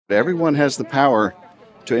Everyone has the power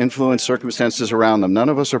to influence circumstances around them. None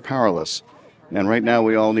of us are powerless. And right now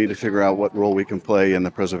we all need to figure out what role we can play in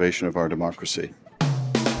the preservation of our democracy.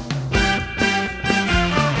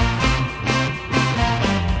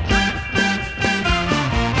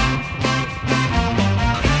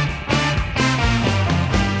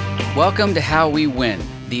 Welcome to How We Win,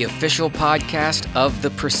 the official podcast of The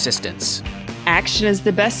Persistence. Action is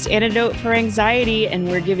the best antidote for anxiety, and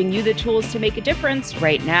we're giving you the tools to make a difference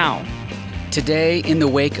right now. Today, in the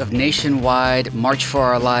wake of nationwide March for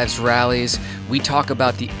Our Lives rallies, we talk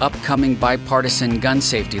about the upcoming bipartisan gun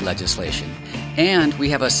safety legislation. And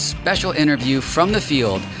we have a special interview from the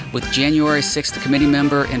field with January 6th committee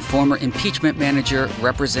member and former impeachment manager,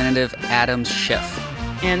 Representative Adam Schiff.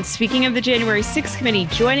 And speaking of the January 6th committee,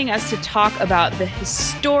 joining us to talk about the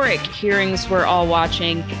historic hearings we're all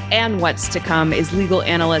watching and what's to come is legal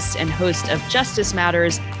analyst and host of Justice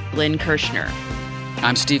Matters, Lynn Kirschner.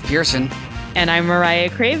 I'm Steve Pearson. And I'm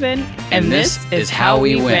Mariah Craven. And this is How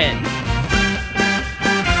We Win.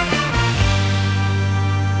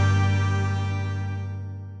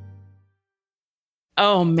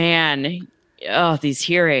 Oh, man. Oh, these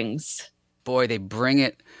hearings. Boy, they bring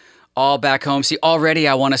it all back home. See, already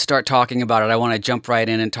I want to start talking about it. I want to jump right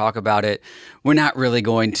in and talk about it. We're not really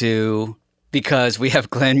going to, because we have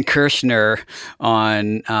Glenn Kirschner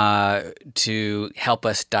on to help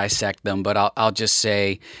us dissect them. But I'll just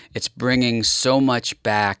say it's bringing so much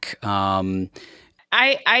back. I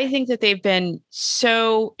think that they've been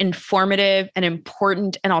so informative and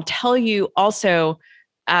important. And I'll tell you also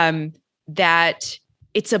that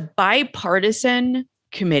it's a bipartisan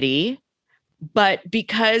committee. But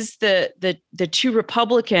because the two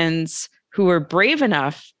Republicans who were brave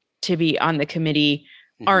enough to be on the committee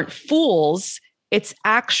aren't fools, it's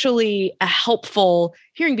actually a helpful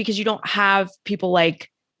hearing because you don't have people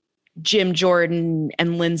like Jim Jordan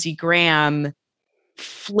and Lindsey Graham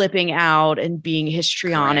flipping out and being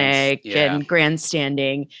histrionic and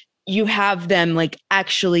grandstanding. You have them like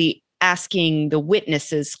actually asking the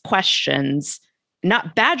witnesses questions,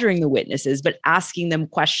 not badgering the witnesses, but asking them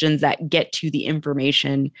questions that get to the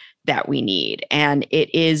information that we need. And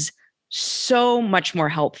it is so much more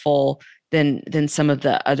helpful than some of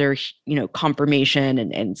the other, confirmation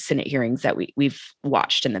and Senate hearings that we've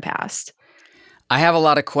watched in the past. I have a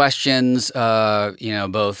lot of questions,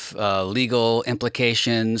 both legal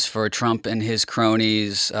implications for Trump and his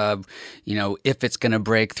cronies, if it's going to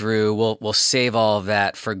break through. We'll save all of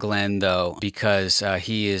that for Glenn, though, because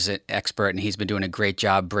he is an expert and he's been doing a great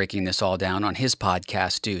job breaking this all down on his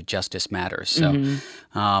podcast, too, Justice Matters. So,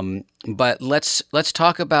 but let's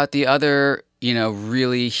talk about the other,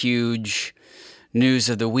 really huge news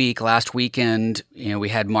of the week. Last weekend, we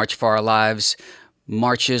had March for Our Lives.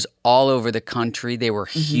 Marches all over the country. They were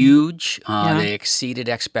huge. They exceeded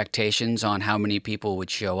expectations on how many people would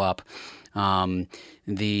show up.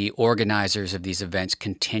 The organizers of these events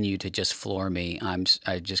continue to just floor me.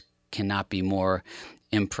 I just cannot be more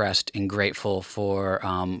impressed and grateful for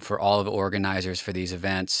all of the organizers for these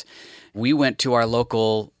events. We went to our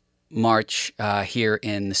local march here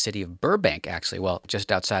in the city of Burbank, actually, well, just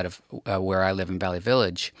outside of where I live in Valley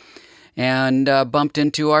Village. And bumped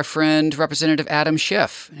into our friend, Representative Adam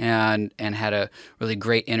Schiff, and had a really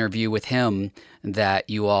great interview with him that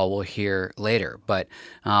you all will hear later. But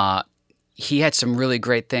he had some really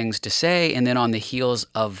great things to say. And then on the heels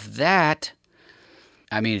of that,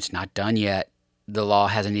 it's not done yet. The law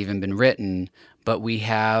hasn't even been written. But we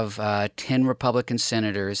have 10 Republican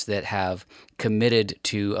senators that have committed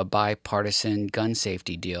to a bipartisan gun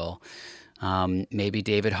safety deal. Maybe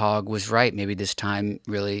David Hogg was right. Maybe this time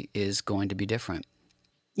really is going to be different.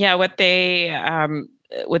 Yeah, what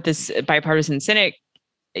this bipartisan Senate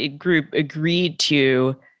group agreed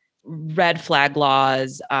to, red flag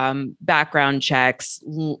laws, background checks,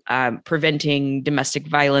 preventing domestic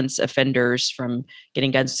violence offenders from getting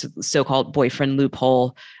guns, so-called boyfriend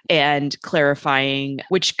loophole, and clarifying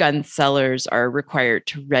which gun sellers are required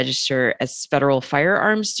to register as federal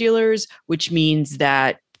firearms dealers, which means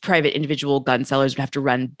that private individual gun sellers would have to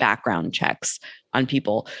run background checks on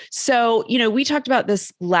people. So, we talked about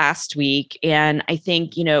this last week, and I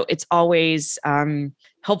think, it's always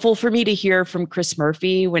helpful for me to hear from Chris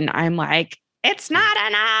Murphy when I'm like, it's not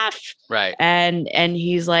enough. Right. And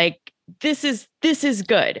he's like, this is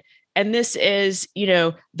good. And this is,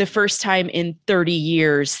 the first time in 30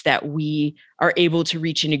 years that we are able to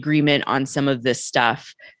reach an agreement on some of this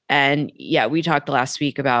stuff. And yeah, we talked last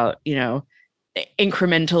week about,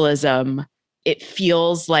 incrementalism. It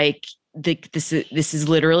feels like this is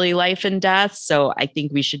literally life and death. So I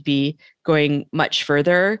think we should be going much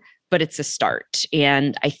further, but it's a start.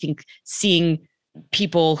 And I think seeing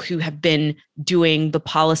people who have been doing the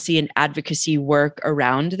policy and advocacy work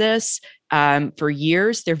around this for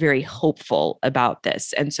years, they're very hopeful about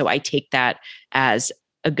this. And so I take that as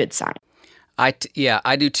a good sign. I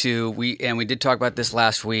do too. We did talk about this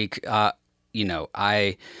last week.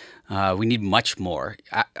 We need much more.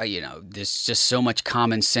 There's just so much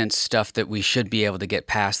common sense stuff that we should be able to get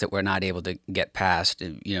past that we're not able to get past.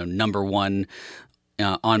 Number one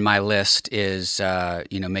on my list is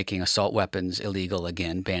making assault weapons illegal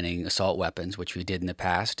again, banning assault weapons, which we did in the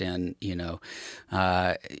past, and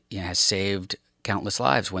has saved countless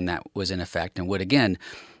lives when that was in effect, and would again.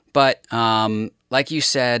 But like you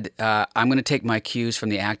said, I'm going to take my cues from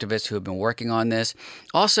the activists who have been working on this.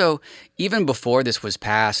 Also, even before this was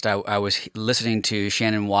passed, I was listening to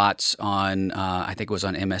Shannon Watts on, I think it was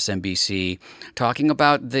on MSNBC, talking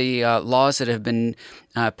about the laws that have been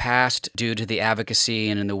passed due to the advocacy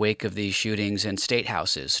and in the wake of these shootings in state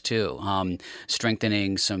houses, too,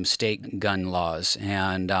 strengthening some state gun laws.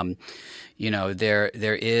 And, there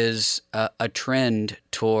is a trend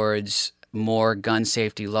towards more gun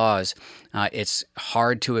safety laws. It's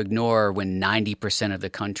hard to ignore when 90% of the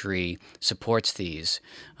country supports these.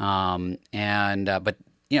 But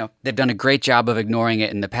they've done a great job of ignoring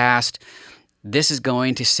it in the past. This is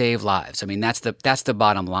going to save lives. I mean, that's the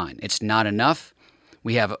bottom line. It's not enough.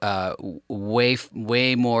 We have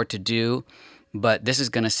way more to do, but this is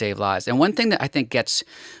going to save lives. And one thing that I think gets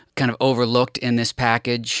kind of overlooked in this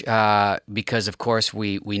package because, of course,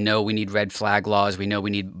 we know we need red flag laws. We know we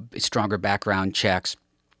need stronger background checks.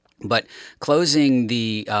 But closing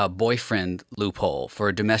the boyfriend loophole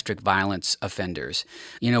for domestic violence offenders.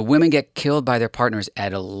 Women get killed by their partners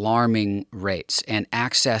at alarming rates, and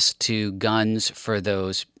access to guns for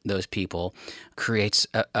those people creates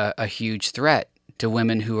a huge threat to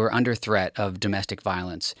women who are under threat of domestic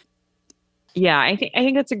violence. Yeah, I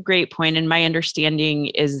think that's a great point. And my understanding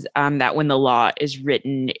is that when the law is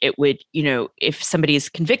written, it would, if somebody is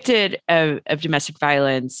convicted of domestic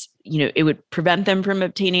violence, it would prevent them from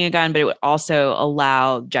obtaining a gun, but it would also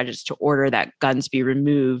allow judges to order that guns be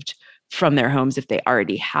removed from their homes if they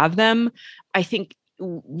already have them. I think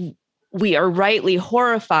we are rightly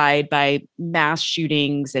horrified by mass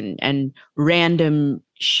shootings and random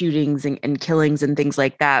shootings and killings and things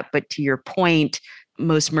like that. But to your point,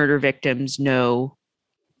 most murder victims know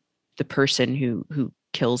the person who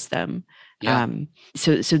kills them. Yeah.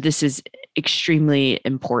 So this is extremely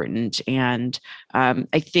important. And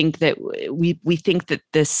I think that we think that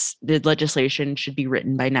the legislation should be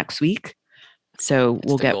written by next week. So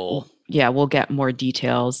we'll get more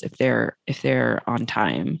details if they're on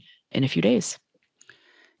time in a few days.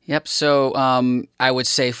 Yep. So I would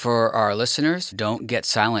say for our listeners, don't get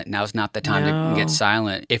silent. Now's not the time to get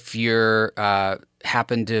silent. If you're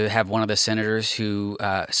happen to have one of the senators who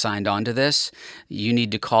signed on to this, you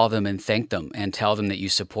need to call them and thank them and tell them that you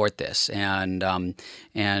support this. And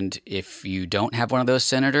if you don't have one of those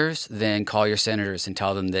senators, then call your senators and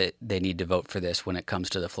tell them that they need to vote for this when it comes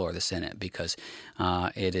to the floor of the Senate, because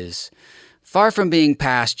it is far from being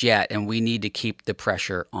passed yet, and we need to keep the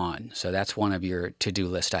pressure on. So that's one of your to-do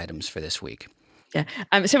list items for this week. Yeah.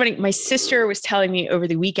 So my sister was telling me over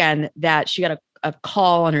the weekend that she got a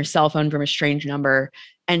call on her cell phone from a strange number,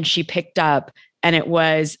 and she picked up, and it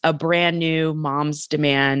was a brand new Moms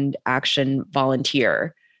Demand Action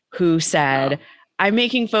volunteer who said, wow, I'm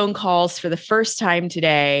making phone calls for the first time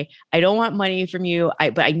today. I don't want money from you,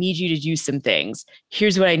 but I need you to do some things.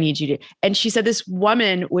 Here's what I need you to. And she said this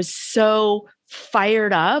woman was so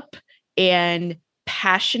fired up and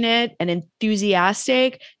passionate and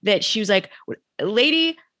enthusiastic that she was like,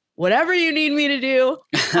 lady, whatever you need me to do,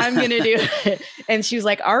 I'm going to do it. And she was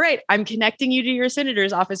like, all right, I'm connecting you to your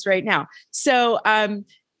senator's office right now. So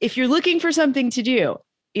if you're looking for something to do,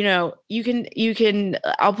 you can,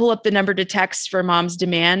 I'll pull up the number to text for Moms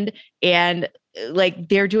Demand, and like,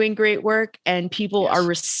 they're doing great work and people are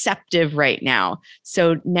receptive right now.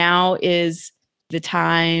 So now is the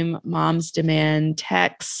time. Moms Demand,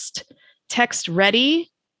 text ready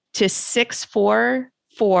to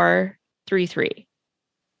 64433.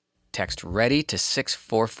 Text ready to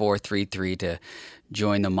 64433 to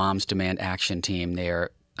join the Moms Demand Action Team. They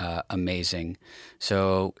are amazing.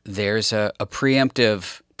 So there's a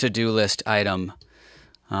preemptive to-do list item,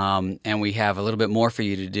 and we have a little bit more for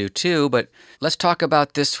you to do too, but let's talk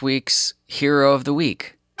about this week's Hero of the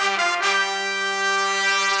Week.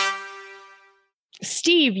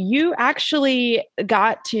 Steve, you actually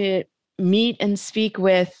got to meet and speak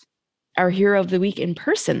with our Hero of the Week in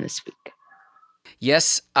person this week.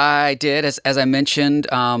 Yes, I did. As I mentioned,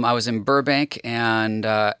 I was in Burbank and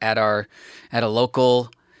at a local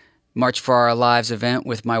March for Our Lives event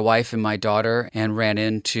with my wife and my daughter and ran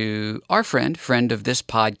into our friend of this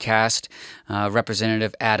podcast,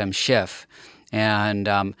 Representative Adam Schiff. And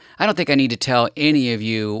I don't think I need to tell any of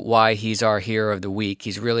you why he's our hero of the week.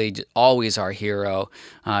 He's really always our hero.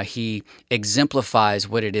 He exemplifies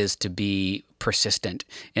what it is to be persistent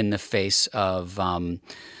in the face of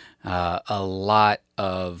a lot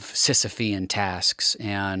of Sisyphean tasks.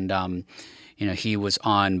 And, he was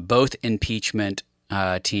on both impeachment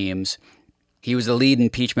teams. He was the lead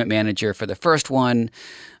impeachment manager for the first one.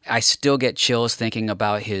 I still get chills thinking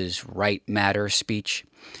about his Right Matter speech.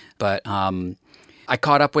 But I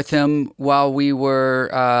caught up with him while we were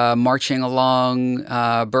marching along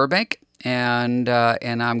Burbank, and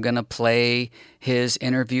I'm going to play his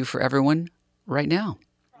interview for everyone right now.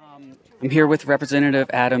 I'm here with Representative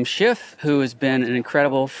Adam Schiff, who has been an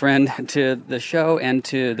incredible friend to the show and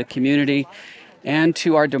to the community and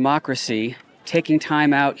to our democracy, taking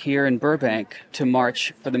time out here in Burbank to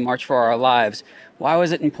march for the March for Our Lives. Why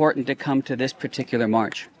was it important to come to this particular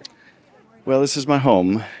march? Well, this is my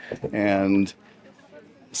home, and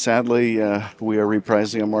sadly, we are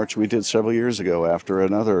reprising a march we did several years ago after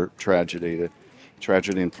another tragedy, the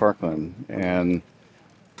tragedy in Parkland. And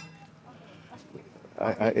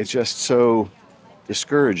it's just so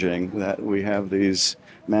discouraging that we have these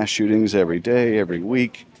mass shootings every day, every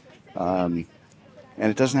week, and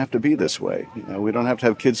it doesn't have to be this way. We don't have to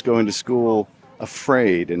have kids going to school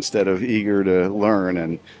afraid instead of eager to learn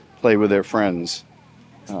and play with their friends.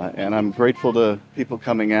 And I'm grateful to people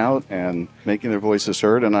coming out and making their voices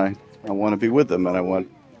heard, and I want to be with them, and I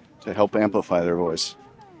want to help amplify their voice.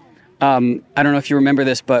 I don't know if you remember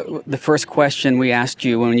this, but the first question we asked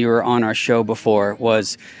you when you were on our show before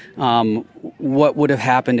was, what would have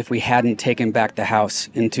happened if we hadn't taken back the House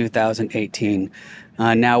in 2018?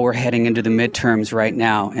 Now we're heading into the midterms right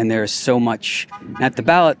now, and there's so much at the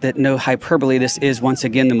ballot that, no hyperbole, this is once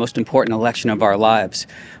again the most important election of our lives.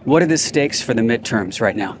 What are the stakes for the midterms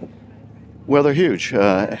right now? Well, they're huge.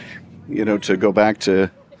 To go back to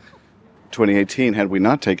 2018, had we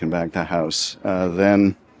not taken back the House,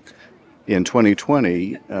 then in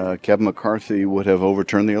 2020, Kevin McCarthy would have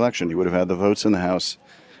overturned the election. He would have had the votes in the House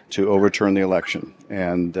to overturn the election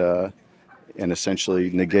and essentially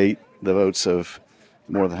negate the votes of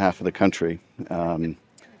more than half of the country.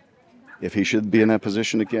 If he should be in that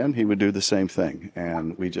position again, he would do the same thing,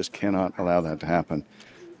 and we just cannot allow that to happen.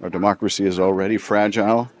 Our democracy is already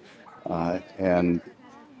fragile, and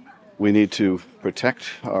we need to protect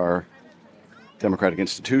our democratic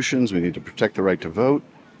institutions. We need to protect the right to vote.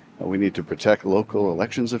 We need to protect local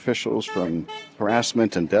elections officials from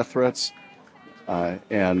harassment and death threats.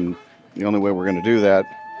 And the only way we're going to do that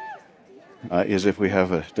is if we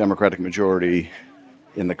have a Democratic majority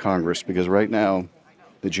in the Congress, because right now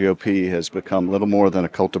the GOP has become little more than a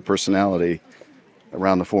cult of personality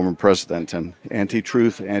around the former president, an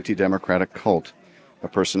anti-truth, anti-democratic cult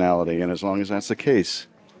of personality. And as long as that's the case,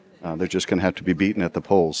 they're just going to have to be beaten at the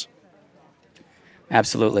polls.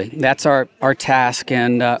 Absolutely. That's our task.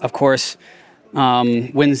 And of course,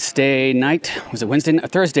 Wednesday night, was it Wednesday?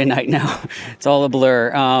 Thursday night now. It's all a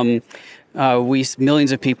blur.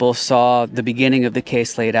 Millions of people saw the beginning of the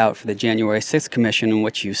case laid out for the January 6th commission in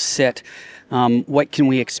which you sit. What can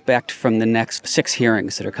we expect from the next 6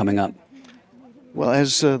 hearings that are coming up? Well,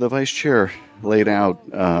 as the vice chair laid out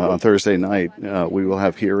on Thursday night, we will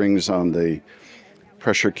have hearings on the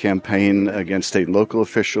pressure campaign against state and local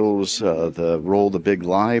officials, the role the big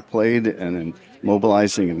lie played in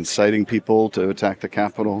mobilizing and inciting people to attack the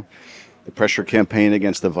Capitol, the pressure campaign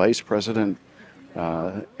against the vice president,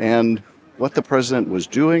 and what the president was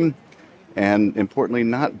doing and, importantly,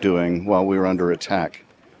 not doing while we were under attack.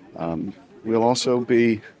 We'll also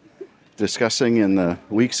be discussing in the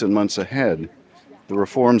weeks and months ahead the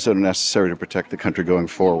reforms that are necessary to protect the country going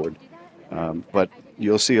forward. But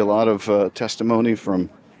you'll see a lot of testimony from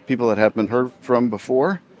people that have been heard from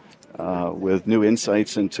before, with new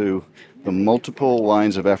insights into the multiple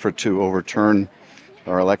lines of effort to overturn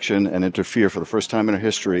our election and interfere for the first time in our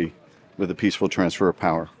history with a peaceful transfer of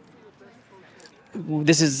power.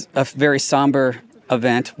 This is a very somber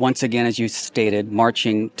event, once again, as you stated,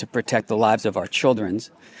 marching to protect the lives of our children,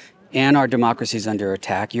 and our democracy is under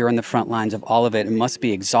attack. You're on the front lines of all of it. It must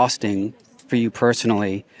be exhausting for you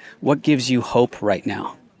personally. What gives you hope right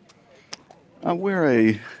now? We're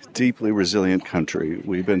a deeply resilient country.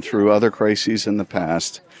 We've been through other crises in the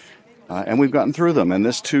past, and we've gotten through them, and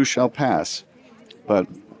this too shall pass. But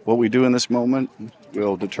what we do in this moment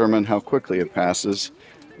will determine how quickly it passes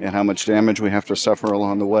and how much damage we have to suffer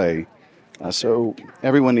along the way. So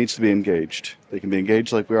everyone needs to be engaged. They can be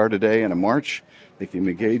engaged like we are today in a march. They can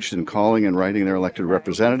be engaged in calling and writing their elected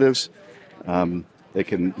representatives. They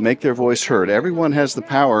can make their voice heard. Everyone has the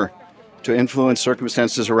power to influence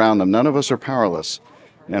circumstances around them. None of us are powerless.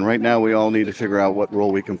 And right now we all need to figure out what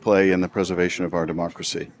role we can play in the preservation of our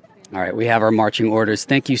democracy. All right, we have our marching orders.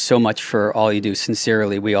 Thank you so much for all you do.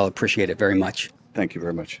 Sincerely, we all appreciate it very much. Thank you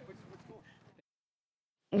very much.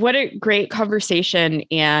 What a great conversation.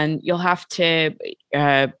 And you'll have to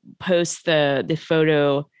post the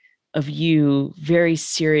photo of you very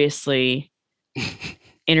seriously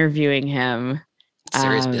interviewing him.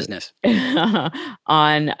 Serious business.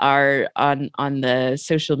 on the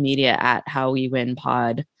social media at How We Win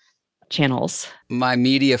Pod channels. My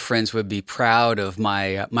media friends would be proud of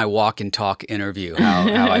my walk and talk interview.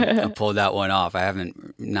 How I pulled that one off.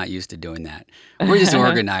 Not used to doing that. We're just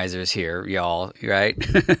organizers here, y'all, right?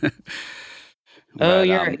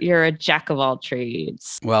 But, you're a jack of all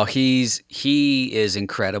trades. Well, he is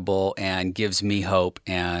incredible and gives me hope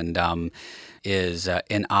and is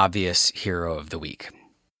an obvious hero of the week.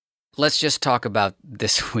 Let's just talk about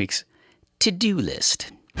this week's to-do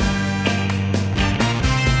list.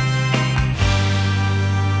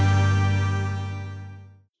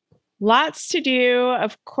 Lots to do.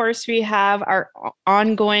 Of course, we have our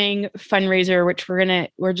ongoing fundraiser, which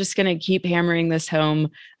we're just gonna keep hammering this home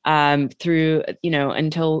through,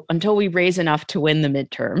 until we raise enough to win the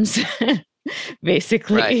midterms.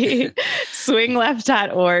 Basically, right.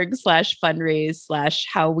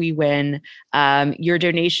 swingleft.org/fundraise/howwewin. Your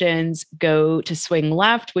donations go to Swing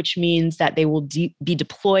Left, which means that they will be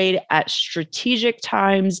deployed at strategic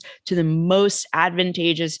times to the most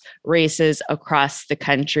advantageous races across the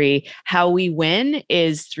country. How we win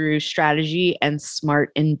is through strategy and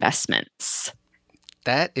smart investments.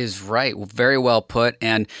 That is right. Very well put.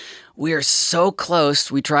 And we are so close.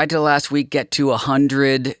 We tried to last week get to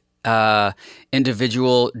 100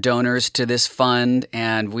 individual donors to this fund,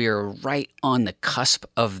 and we are right on the cusp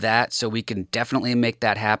of that, so we can definitely make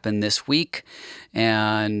that happen this week.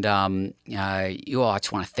 And you all, I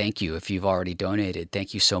just want to thank you if you've already donated.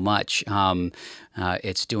 Thank you so much.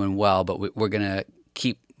 It's doing well, but we're going to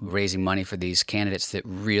keep raising money for these candidates that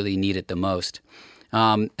really need it the most.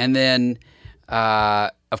 And then,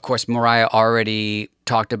 of course, Mariah already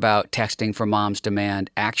talked about texting for Moms Demand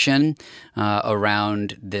Action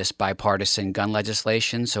around this bipartisan gun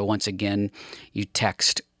legislation. So once again, you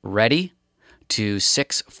text READY to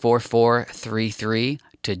 64433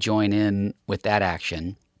 to join in with that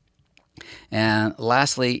action. And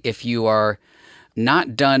lastly, if you are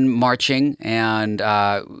not done marching and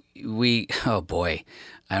oh boy,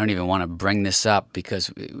 I don't even want to bring this up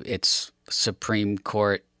because it's Supreme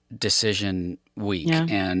Court decision week,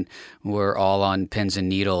 and we're all on pins and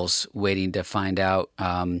needles waiting to find out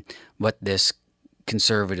what this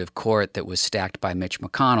conservative court that was stacked by Mitch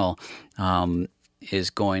McConnell is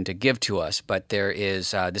going to give to us. But there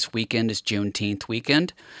is this weekend is Juneteenth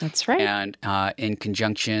weekend. That's right. And in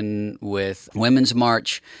conjunction with Women's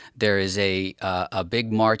March, there is a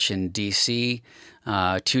big march in D.C.,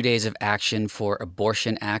 2 days of action for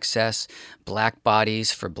abortion access, Black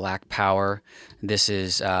Bodies for Black Power. This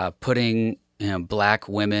is putting Black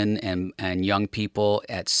women and young people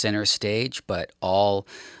at center stage, but all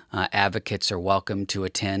advocates are welcome to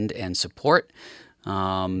attend and support.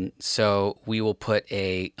 So we will put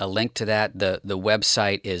a link to that. The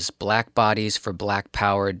website is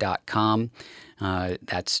blackbodiesforblackpower.com.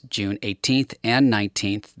 That's June 18th and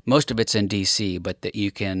 19th. Most of it's in D.C., but that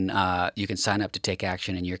you can sign up to take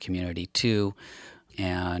action in your community too,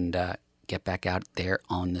 and get back out there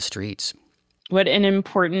on the streets. What an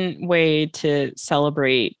important way to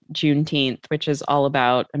celebrate Juneteenth, which is all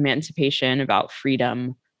about emancipation, about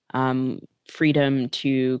freedom. Freedom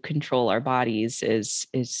to control our bodies is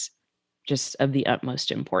just of the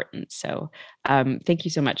utmost importance. So thank you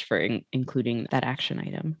so much for including that action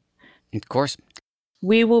item. Of course.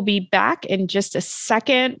 We will be back in just a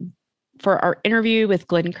second for our interview with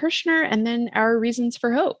Glenn Kirschner and then our reasons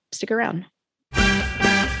for hope. Stick around.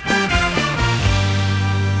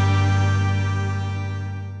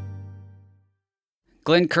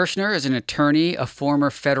 Glenn Kirschner is an attorney, a former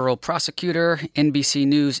federal prosecutor, NBC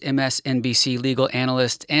News, MSNBC legal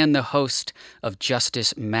analyst, and the host of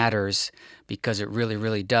Justice Matters, because it really,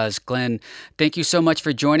 really does. Glenn, thank you so much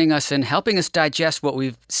for joining us and helping us digest what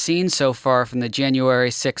we've seen so far from the January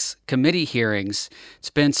 6th committee hearings. It's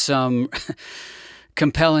been some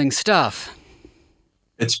compelling stuff.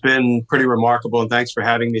 It's been pretty remarkable, and thanks for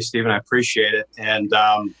having me, Stephen. I appreciate it. And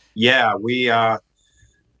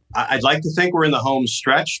I'd like to think we're in the home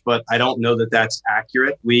stretch, but I don't know that that's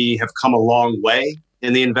accurate. We have come a long way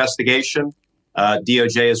in the investigation.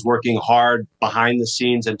 DOJ is working hard behind the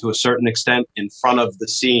scenes and to a certain extent in front of the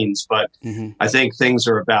scenes. But I think things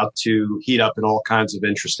are about to heat up in all kinds of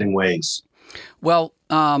interesting ways. Well,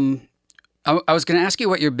 I was going to ask you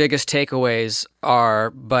what your biggest takeaways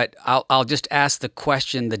are, but I'll just ask the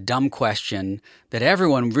question, the dumb question that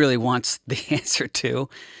everyone really wants the answer to.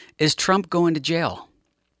 Is Trump going to jail?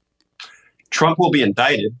 Trump will be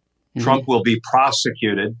indicted. Trump will be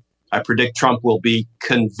prosecuted. I predict Trump will be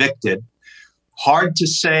convicted. Hard to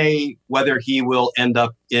say whether he will end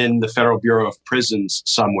up in the Federal Bureau of Prisons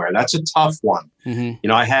somewhere. That's a tough one. You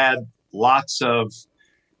know, I had lots of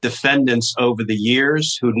defendants over the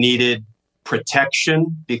years who needed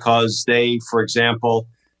protection because they, for example,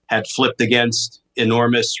 had flipped against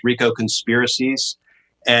enormous RICO conspiracies.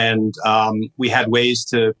 And we had ways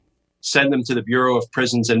to send them to the Bureau of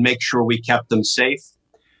Prisons and make sure we kept them safe.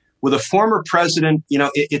 With a former president, you know,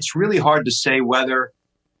 it's really hard to say whether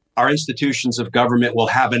our institutions of government will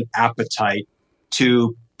have an appetite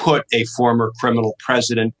to put a former criminal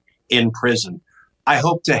president in prison. I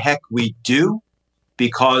hope to heck we do,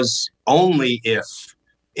 because only if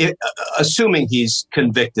assuming he's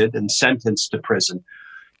convicted and sentenced to prison,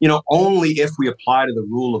 you know, only if we apply to the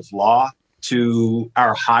rule of law to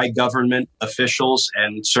our high government officials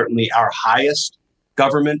and certainly our highest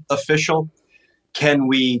government official can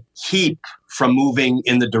we keep from moving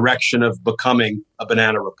in the direction of becoming a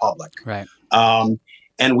banana republic. Right.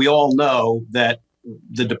 And we all know that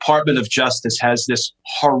the Department of Justice has this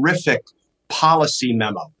horrific policy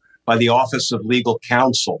memo by the Office of Legal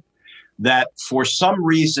Counsel that for some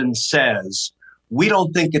reason says, we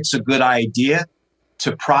don't think it's a good idea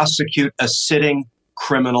to prosecute a sitting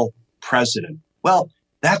criminal president. Well,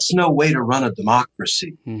 that's no way to run a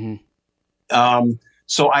democracy.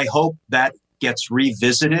 So I hope that gets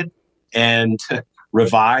revisited and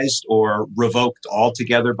revised or revoked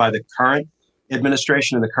altogether by the current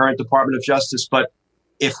administration and the current Department of Justice. But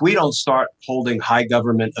if we don't start holding high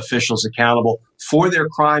government officials accountable for their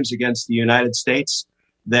crimes against the United States,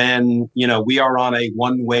 then, you know, we are on a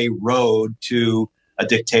one-way road to a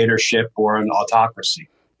dictatorship or an autocracy.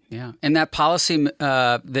 Yeah. And that policy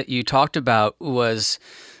that you talked about was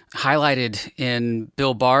highlighted in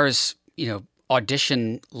Bill Barr's, you know,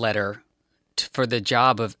 audition letter for the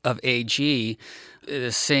job of AG,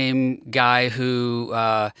 the same guy who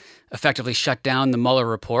effectively shut down the Mueller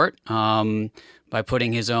report by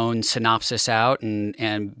putting his own synopsis out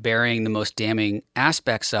and burying the most damning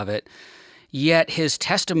aspects of it. Yet his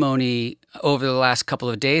testimony over the last couple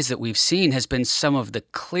of days that we've seen has been some of the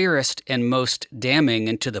clearest and most damning,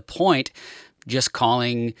 and to the point, just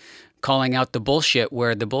calling out the bullshit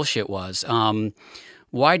where the bullshit was.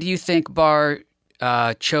 Why do you think Barr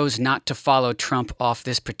chose not to follow Trump off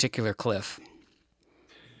this particular cliff?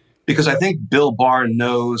 Because I think Bill Barr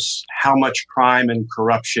knows how much crime and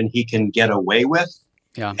corruption he can get away with.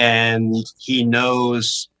 Yeah. And he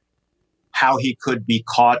knows how he could be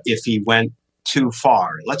caught if he went too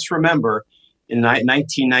far. Let's remember, in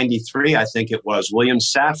 1993, I think it was, William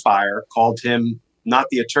Safire called him not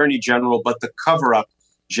the attorney general, but the cover-up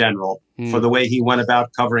general for the way he went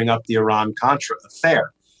about covering up the Iran-Contra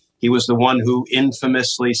affair. He was the one who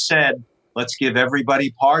infamously said, let's give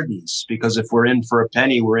everybody pardons, because if we're in for a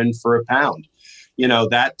penny, we're in for a pound. You know,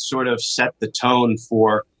 that sort of set the tone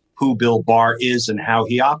for who Bill Barr is and how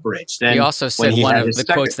he operates. Then he also said one of the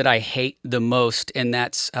quotes that I hate the most, and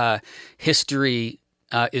that's history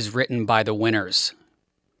is written by the winners.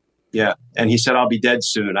 Yeah. And he said, I'll be dead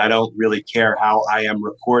soon. I don't really care how I am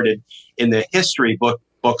recorded in the history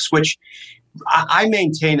books, which I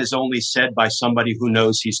maintain is only said by somebody who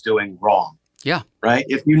knows he's doing wrong. Yeah. Right.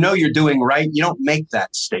 If you know you're doing right, you don't make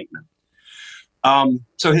that statement.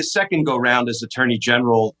 So his second go round as attorney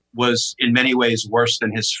general was in many ways worse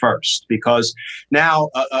than his first, because now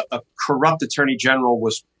a corrupt attorney general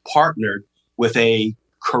was partnered with a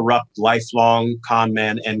corrupt, lifelong con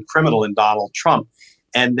man and criminal in Donald Trump.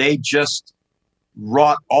 And they just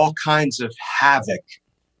wrought all kinds of havoc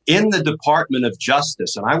in the Department of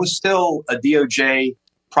Justice. And I was still a DOJ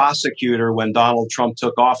prosecutor when Donald Trump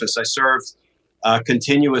took office. I served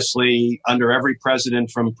continuously under every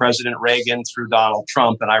president from President Reagan through Donald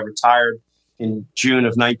Trump. And I retired in June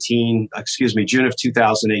of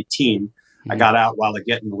 2018. I got out while the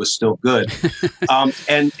getting was still good.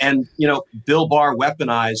 And you know, Bill Barr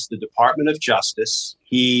weaponized the Department of Justice.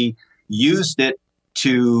 He used it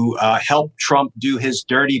to help Trump do his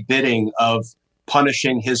dirty bidding of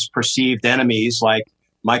punishing his perceived enemies like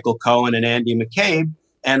Michael Cohen and Andy McCabe,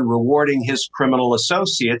 and rewarding his criminal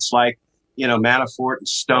associates like, you know, Manafort and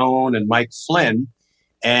Stone and Mike Flynn.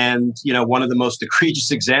 And, you know, one of the most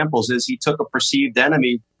egregious examples is he took a perceived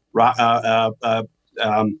enemy Michael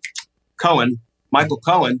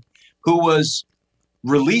Cohen, who was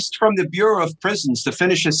released from the Bureau of Prisons to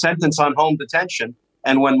finish his sentence on home detention.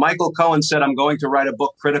 And when Michael Cohen said, I'm going to write a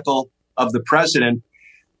book critical of the president,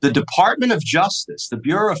 the Department of Justice, the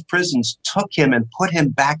Bureau of Prisons, took him and put him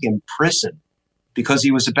back in prison because he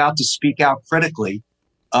was about to speak out critically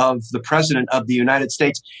of the president of the United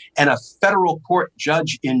States. And a federal court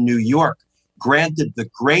judge in New York granted the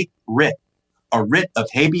great writ, a writ of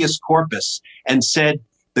habeas corpus, and said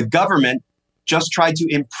the government just tried to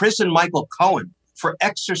imprison Michael Cohen for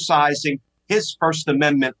exercising his First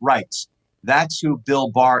Amendment rights. That's who Bill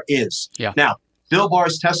Barr is. Yeah. Now, Bill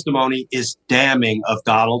Barr's testimony is damning of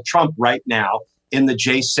Donald Trump right now in the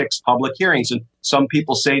J6 public hearings. And some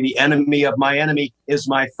people say the enemy of my enemy is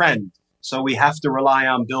my friend. So we have to rely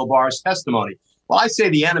on Bill Barr's testimony. Well, I say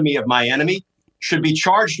the enemy of my enemy should be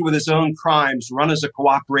charged with his own crimes, run as a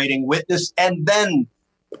cooperating witness, and then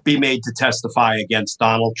be made to testify against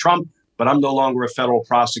Donald Trump. But I'm no longer a federal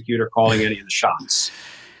prosecutor calling any of the shots.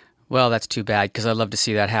 Well, that's too bad because I'd love to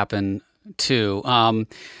see that happen too.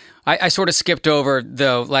 I sort of skipped over,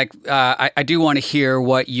 though, I do want to hear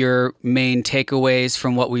what your main takeaways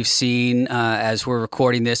from what we've seen as we're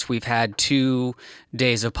recording this. We've had 2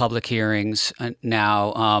 days of public hearings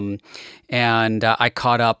now, and I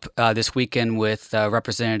caught up this weekend with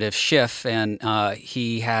Representative Schiff, and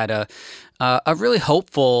he had a really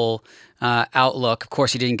hopeful outlook. Of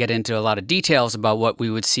course, he didn't get into a lot of details about what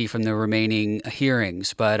we would see from the remaining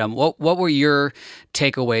hearings, but what were your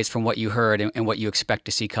takeaways from what you heard and what you expect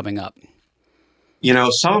to see coming up? You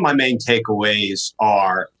know, some of my main takeaways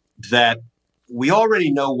are that we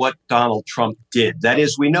already know what Donald Trump did. That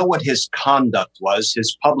is, we know what his conduct was,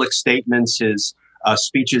 his public statements, his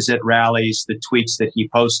speeches at rallies, the tweets that he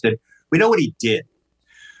posted. We know what he did.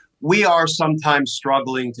 We are sometimes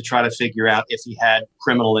struggling to try to figure out if he had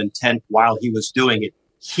criminal intent while he was doing it.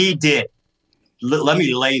 He did. Let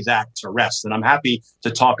me lay that to rest. And I'm happy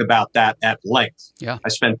to talk about that at length. Yeah. I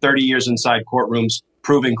spent 30 years inside courtrooms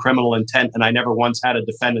proving criminal intent, and I never once had a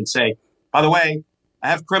defendant say, by the way, I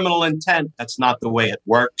have criminal intent. That's not the way it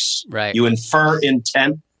works. Right. You infer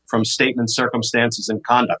intent from statements, circumstances, and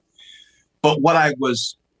conduct. But what I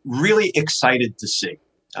was really excited to see,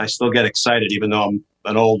 I still get excited even though I'm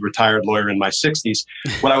an old retired lawyer in my 60s.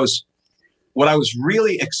 What I was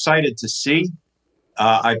really excited to see,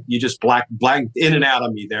 you just blanked in and out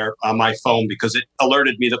of me there on my phone because it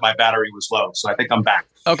alerted me that my battery was low. So I think I'm back.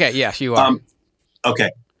 Okay, yes, you are. Okay.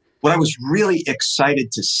 What I was really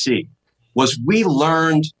excited to see was we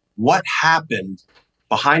learned what happened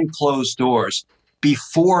behind closed doors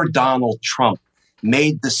before Donald Trump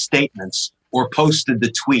made the statements or posted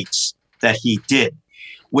the tweets that he did,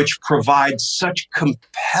 which provides such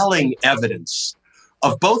compelling evidence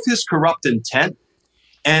of both his corrupt intent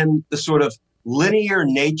and the sort of linear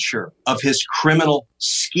nature of his criminal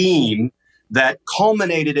scheme that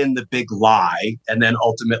culminated in the big lie and then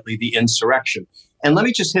ultimately the insurrection. And let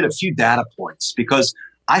me just hit a few data points because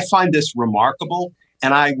I find this remarkable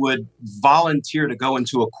and I would volunteer to go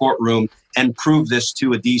into a courtroom and prove this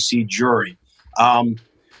to a DC jury.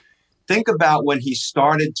 Think about when he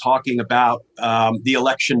started talking about the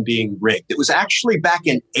election being rigged. It was actually back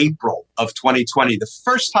in April of 2020, the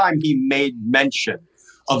first time he made mention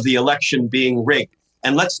of the election being rigged.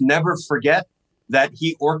 And let's never forget that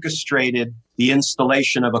he orchestrated the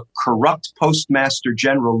installation of a corrupt Postmaster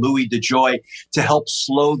General, Louis DeJoy, to help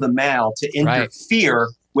slow the mail, to interfere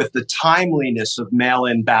with the timeliness of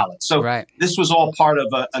mail-in ballots. So this was all part of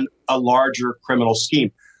a larger criminal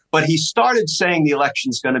scheme. But he started saying the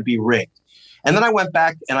election's going to be rigged. And then I went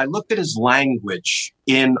back and I looked at his language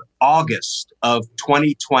in August of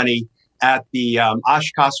 2020 at the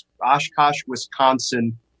Oshkosh,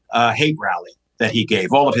 Wisconsin hate rally that he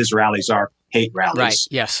gave. All of his rallies are hate rallies. Right,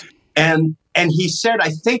 yes. And he said, I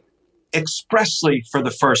think expressly for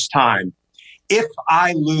the first time, if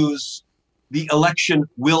I lose, the election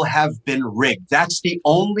will have been rigged. That's the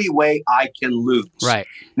only way I can lose. Right.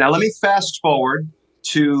 Now, let me fast forward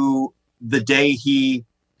to the day he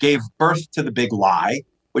gave birth to the big lie,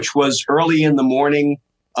 which was early in the morning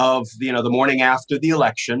of, the morning after the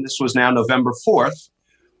election. This was now November 4th,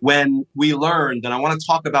 when we learned, and I want to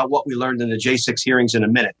talk about what we learned in the J6 hearings in a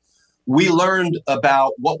minute. We learned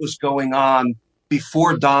about what was going on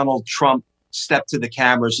before Donald Trump stepped to the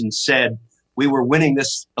cameras and said, we were winning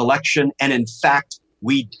this election. And in fact,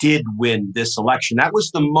 we did win this election. That was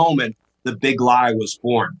the moment the big lie was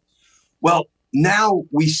born. Well, now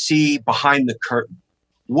we see behind the curtain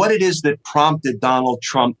what it is that prompted Donald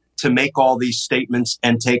Trump to make all these statements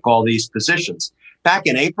and take all these positions. Back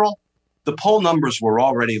in April, the poll numbers were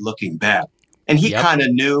already looking bad. And he kind of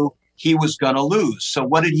knew he was going to lose. So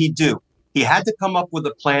what did he do? He had to come up with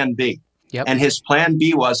a plan B. And his plan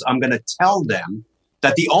B was, I'm going to tell them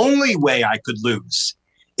that the only way I could lose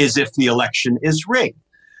is if the election is rigged.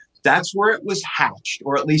 That's where it was hatched,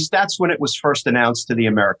 or at least that's when it was first announced to the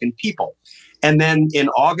American people. And then in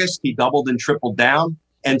August, he doubled and tripled down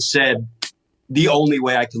and said, the only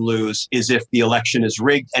way I can lose is if the election is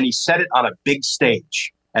rigged. And he said it on a big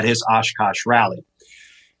stage at his Oshkosh rally.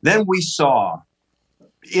 Then we saw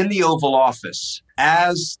in the Oval Office,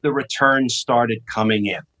 as the returns started coming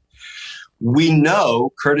in, we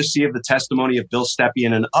know, courtesy of the testimony of Bill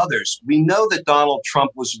Stepien and others, we know that Donald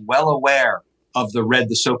Trump was well aware of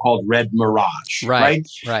the so-called red mirage, right?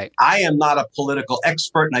 I am not a political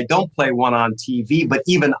expert and I don't play one on TV, but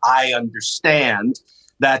even I understand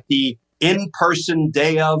that the in-person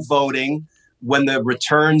day of voting, when the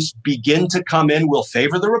returns begin to come in, will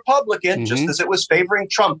favor the Republican, just as it was favoring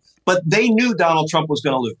Trump. But they knew Donald Trump was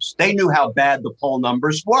going to lose. They knew how bad the poll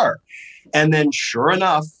numbers were. And then sure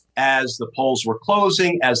enough, as the polls were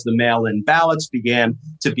closing, as the mail-in ballots began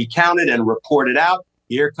to be counted and reported out,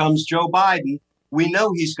 here comes Joe Biden. We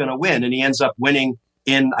know he's going to win. And he ends up winning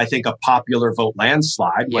in, I think, a popular vote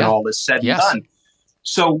landslide when all is said and done.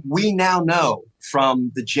 So we now know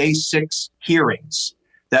from the J6 hearings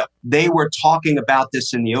that they were talking about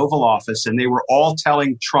this in the Oval Office, and they were all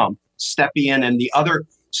telling Trump, Stepien, and the other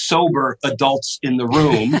sober adults in the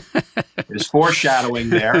room, there's foreshadowing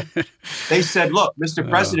there. They said, look, Mr.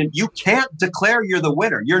 President, you can't declare you're the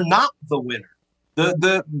winner. You're not the winner.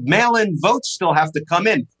 The mail-in votes still have to come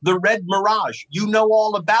in. The red mirage, you know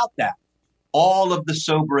all about that. All of the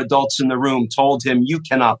sober adults in the room told him, you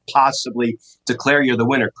cannot possibly declare you're the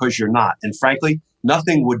winner because you're not. And frankly,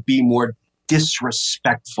 nothing would be more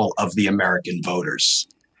disrespectful of the American voters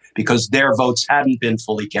because their votes hadn't been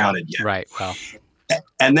fully counted yet. Right. Well,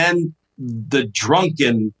 and then the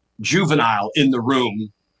drunken juvenile in the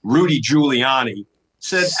room, Rudy Giuliani,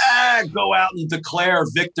 said, go out and declare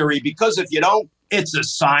victory because if you don't, it's a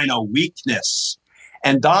sign of weakness.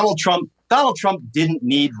 And Donald Trump didn't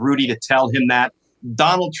need Rudy to tell him that.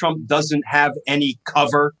 Donald Trump doesn't have any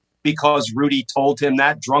cover because Rudy told him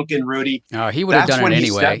that, drunken Rudy. Oh, he would have done it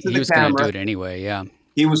anyway. He was going to do it anyway, yeah.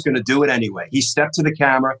 He was going to do it anyway. He stepped to the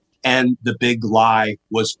camera and the big lie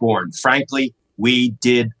was born. Frankly, we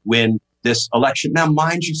did win this election. Now,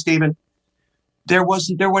 mind you, Stephen, there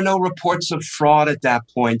were no reports of fraud at that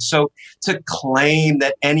point. So to claim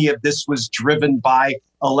that any of this was driven by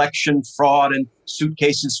election fraud and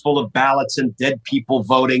suitcases full of ballots and dead people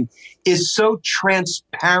voting is so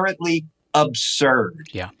transparently absurd.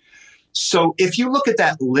 Yeah. So if you look at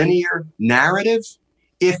that linear narrative,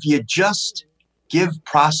 if you just give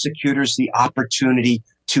prosecutors the opportunity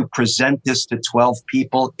to present this to 12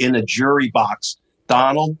 people in a jury box,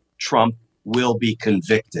 Donald Trump will be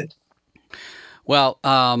convicted. Well,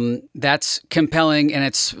 that's compelling. And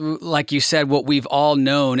it's, like you said, what we've all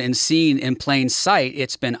known and seen in plain sight.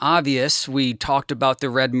 It's been obvious. We talked about the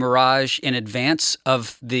red mirage in advance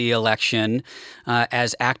of the election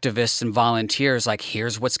as activists and volunteers, like,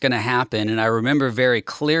 here's what's going to happen. And I remember very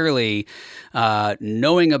clearly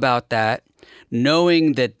knowing about that,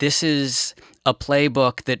 knowing that this is a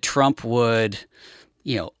playbook that Trump would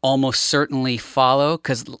almost certainly follow,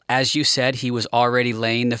 because as you said, he was already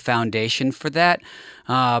laying the foundation for that.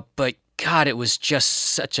 But God, it was just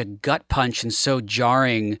such a gut punch and so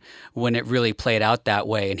jarring when it really played out that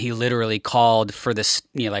way. And he literally called for this,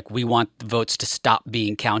 we want the votes to stop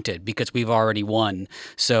being counted because we've already won.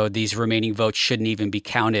 So these remaining votes shouldn't even be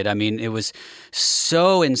counted. I mean, it was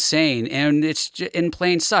so insane, and it's in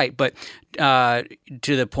plain sight. But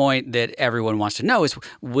to the point that everyone wants to know is,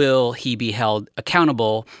 will he be held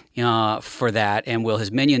accountable for that? And will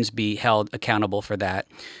his minions be held accountable for that?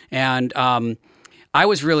 And I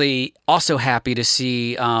was really also happy to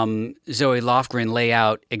see Zoe Lofgren lay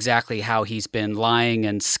out exactly how he's been lying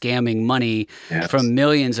and scamming money from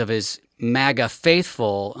millions of his MAGA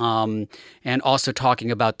faithful, and also talking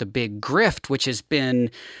about the big grift, which has been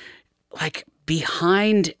like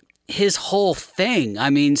behind his whole thing. I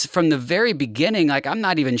mean, from the very beginning, I'm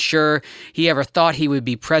not even sure he ever thought he would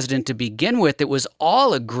be president to begin with. It was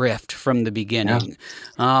all a grift from the beginning.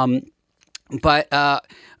 Yeah. But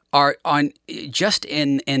are on just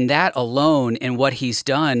in that alone and what he's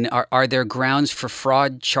done, are there grounds for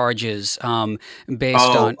fraud charges based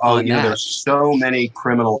on that? There's so many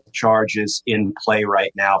criminal charges in play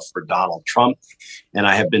right now for Donald Trump. And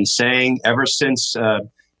I have been saying ever since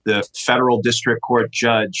the federal district court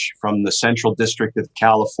judge from the Central District of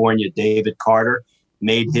California, David Carter,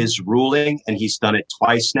 made his ruling, and he's done it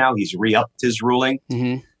twice now. He's re-upped his ruling.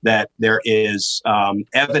 Mm-hmm. that there is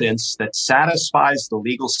evidence that satisfies the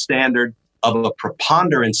legal standard of a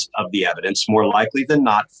preponderance of the evidence, more likely than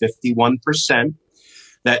not, 51%,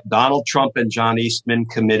 that Donald Trump and John Eastman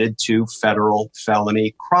committed two federal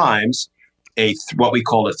felony crimes, what we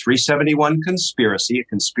call a 371 conspiracy, a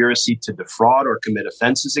conspiracy to defraud or commit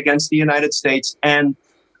offenses against the United States, and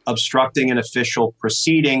obstructing an official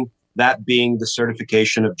proceeding, that being the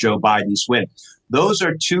certification of Joe Biden's win. Those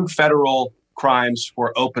are two federal crimes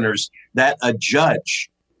for openers that a judge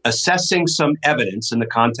assessing some evidence in the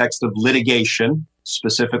context of litigation,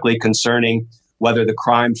 specifically concerning whether the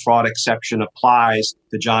crime fraud exception applies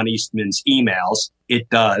to John Eastman's emails. It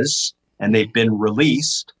does, and they've been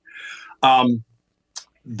released.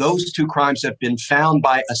 Those two crimes have been found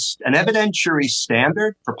by an evidentiary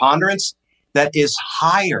standard, preponderance, that is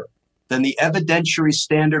higher than the evidentiary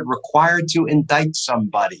standard required to indict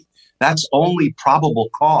somebody. That's only probable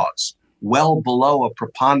cause, well below a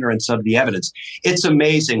preponderance of the evidence. It's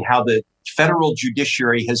amazing how the federal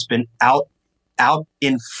judiciary has been out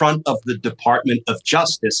in front of the Department of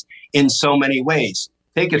Justice in so many ways.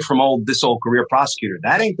 Take it from this old career prosecutor.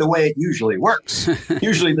 That ain't the way it usually works.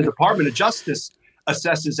 Usually the Department of Justice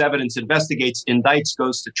assesses evidence, investigates, indicts,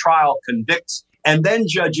 goes to trial, convicts, and then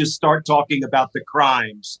judges start talking about the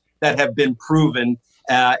crimes that have been proven,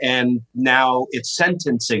 and now it's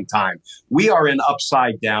sentencing time. We are in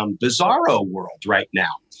upside down, bizarro world right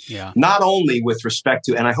now. Yeah. Not only with respect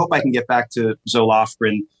to, and I hope I can get back to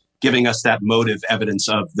Zolofgren giving us that motive evidence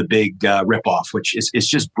of the big ripoff, which is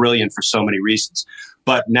just brilliant for so many reasons.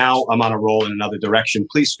 But now I'm on a roll in another direction.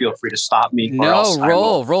 Please feel free to stop me. No,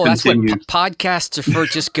 roll. That's what continue. Podcasts are for,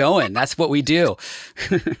 just going. That's what we do.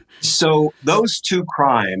 So those two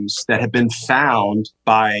crimes that have been found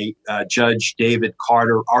by Judge David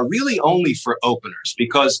Carter are really only for openers,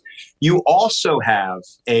 because you also have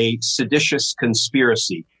a seditious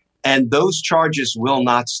conspiracy. And those charges will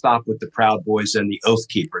not stop with the Proud Boys and the Oath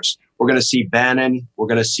Keepers. We're going to see Bannon. We're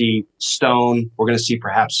going to see Stone. We're going to see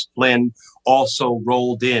perhaps Flynn also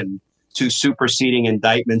rolled in to superseding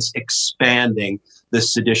indictments, expanding the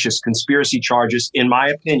seditious conspiracy charges, in my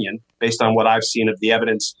opinion, based on what I've seen of the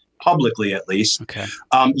evidence publicly, at least. Okay.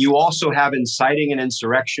 You also have inciting an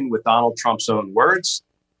insurrection with Donald Trump's own words.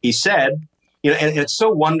 He said, and it's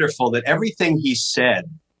so wonderful that everything he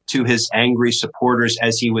said to his angry supporters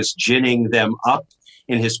as he was ginning them up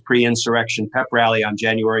in his pre-insurrection pep rally on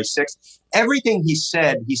January 6th. Everything he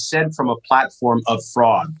said from a platform of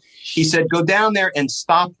fraud. He said, go down there and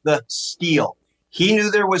stop the steal. He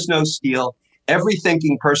knew there was no steal. Every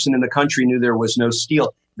thinking person in the country knew there was no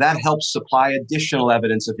steal. That helps supply additional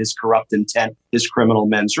evidence of his corrupt intent, his criminal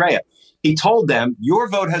mens rea. He told them, your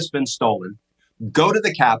vote has been stolen. Go to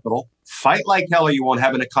the Capitol, fight like hell, or you won't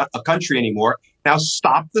have a country anymore. Now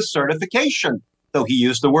stop the certification, though he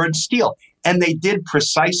used the word steal. And they did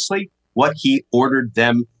precisely what he ordered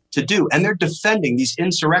them to do. And they're defending, these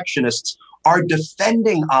insurrectionists are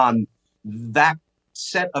defending on that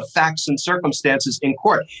set of facts and circumstances in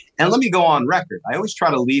court. And let me go on record. I always try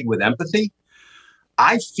to lead with empathy.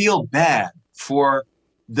 I feel bad for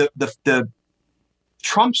the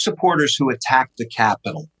Trump supporters who attacked the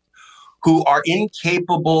Capitol, who are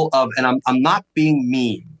incapable of, and I'm not being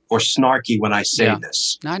mean or snarky when I say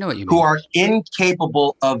this, I know what you mean. who are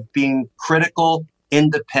incapable of being critical,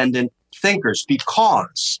 independent thinkers,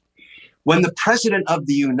 because when the president of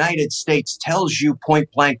the United States tells you point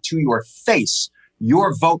blank to your face,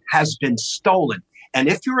 your vote has been stolen. And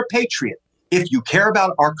if you're a patriot, if you care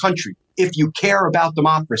about our country, if you care about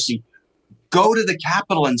democracy, go to the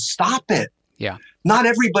Capitol and stop it. Yeah. Not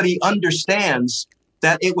everybody understands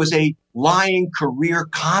that it was a lying career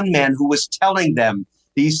con man who was telling them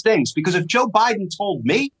these things. Because if Joe Biden told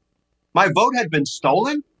me my vote had been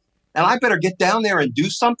stolen and I better get down there and do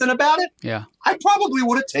something about it, I probably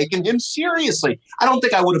would have taken him seriously. I don't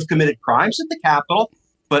think I would have committed crimes at the Capitol,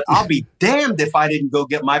 but I'll be damned if I didn't go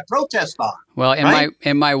get my protest on. Well, and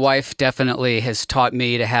right? my wife definitely has taught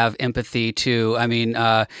me to have empathy too. I mean,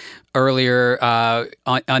 earlier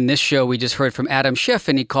on this show, we just heard from Adam Schiff,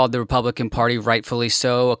 and he called the Republican Party, rightfully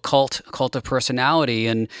so, a cult of personality,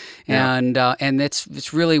 and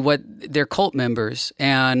it's really what they're cult members.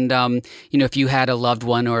 And if you had a loved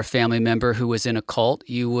one or a family member who was in a cult,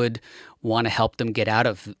 you would want to help them get out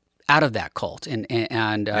of that cult, and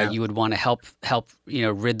you would want to help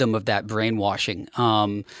rid them of that brainwashing.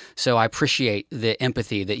 So I appreciate the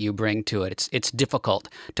empathy that you bring to it. It's difficult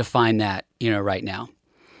to find that right now.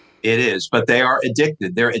 It is, but they are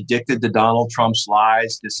addicted. They're addicted to Donald Trump's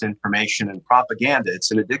lies, disinformation, and propaganda.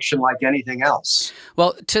 It's an addiction like anything else.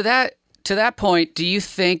 Well, to that point, do you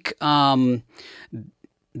think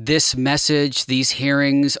this message, these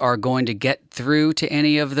hearings are going to get through to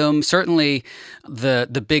any of them? Certainly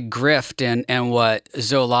the big grift and what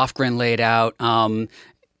Zoe Lofgren laid out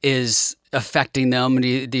is affecting them. Do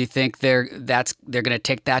you think they're going to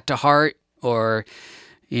take that to heart? Or,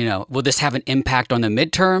 will this have an impact on the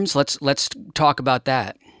midterms? Let's talk about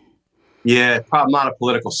that. Yeah, I'm not a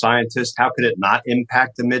political scientist. How could it not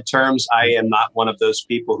impact the midterms? I am not one of those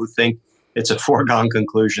people who think it's a foregone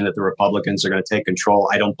conclusion that the Republicans are going to take control.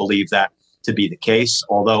 I don't believe that to be the case,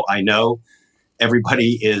 although I know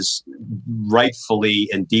everybody is rightfully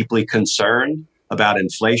and deeply concerned about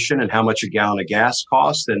inflation and how much a gallon of gas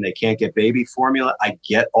costs, and they can't get baby formula. I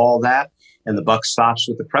get all that, and the buck stops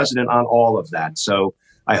with the president on all of that. So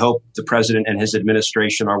I hope the president and his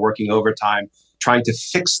administration are working overtime trying to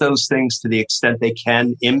fix those things to the extent they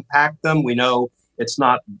can impact them. We know it's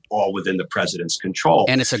not all within the president's control.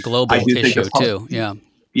 And it's a global issue too. Yeah.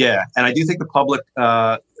 Yeah. And I do think the public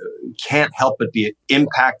can't help but be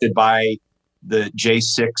impacted by the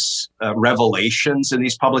J6 revelations in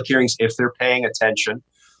these public hearings if they're paying attention.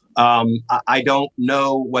 I don't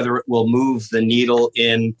know whether it will move the needle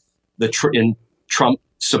in in Trump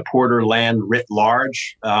supporter land writ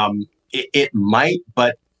large. It might,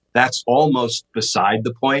 but that's almost beside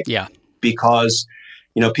the point. Yeah. Because,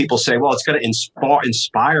 people say, well, it's going to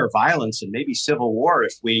inspire violence and maybe civil war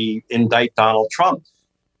if we indict Donald Trump,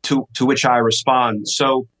 to which I respond.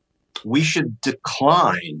 So we should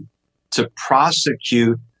decline to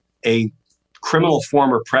prosecute a criminal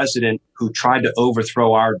former president who tried to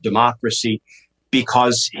overthrow our democracy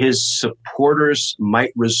because his supporters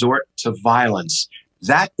might resort to violence.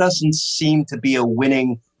 That doesn't seem to be a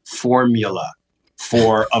winning formula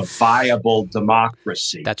for a viable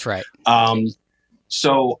democracy. That's right.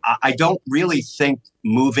 So I don't really think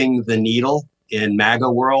moving the needle in MAGA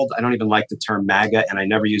world, I don't even like the term MAGA, and I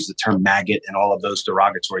never use the term maggot and all of those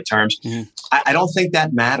derogatory terms. Mm-hmm. I don't think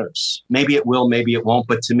that matters. Maybe it will, maybe it won't,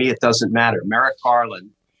 but to me, it doesn't matter. Merrick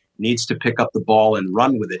Garland needs to pick up the ball and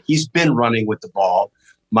run with it. He's been running with the ball.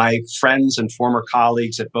 My friends and former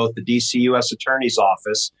colleagues at both the D.C. U.S. Attorney's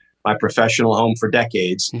Office, my professional home for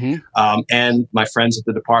decades, and my friends at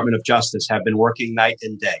the Department of Justice have been working night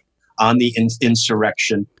and day on the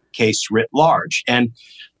insurrection case writ large. And,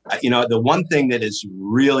 the one thing that is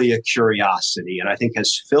really a curiosity, and I think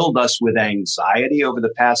has filled us with anxiety over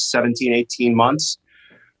the past 17, 18 months,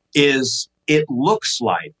 is it looks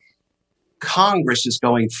like Congress is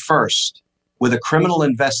going first with a criminal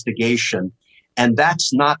investigation. And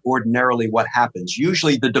that's not ordinarily what happens.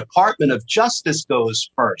 Usually the Department of Justice goes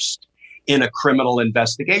first in a criminal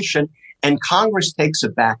investigation, and Congress takes a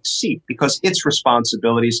back seat because its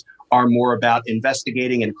responsibilities are more about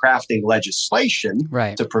investigating and crafting legislation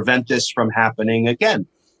to prevent this from happening again.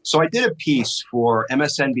 So I did a piece for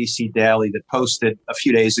MSNBC Daily that posted a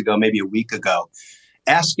few days ago, maybe a week ago,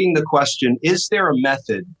 asking the question, is there a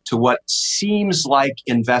method to what seems like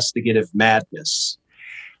investigative madness?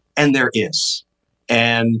 And there is.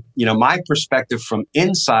 And, my perspective from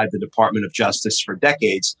inside the Department of Justice for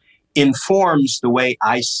decades informs the way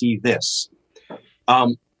I see this.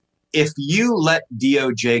 If you let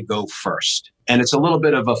DOJ go first, and it's a little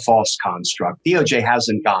bit of a false construct, DOJ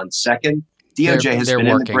hasn't gone second. DOJ has been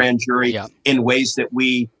in the grand jury in ways that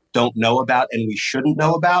we don't know about and we shouldn't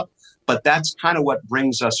know about. But that's kind of what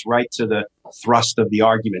brings us right to the thrust of the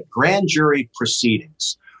argument. Grand jury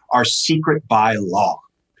proceedings are secret by law.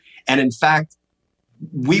 And in fact,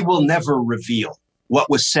 we will never reveal what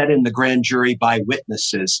was said in the grand jury by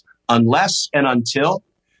witnesses unless and until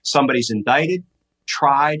somebody's indicted,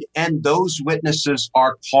 tried, and those witnesses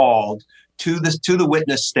are called to the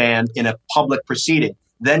witness stand in a public proceeding.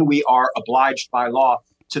 Then we are obliged by law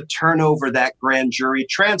to turn over that grand jury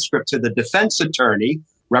transcript to the defense attorney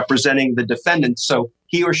representing the defendant so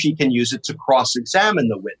he or she can use it to cross-examine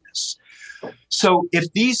the witness. So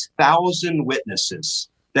if these 1,000 witnesses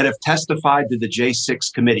that have testified to the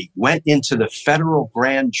J6 committee went into the federal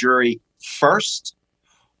grand jury first,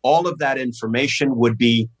 all of that information would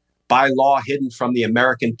be by law hidden from the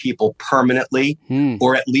American people permanently,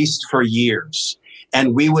 or at least for years.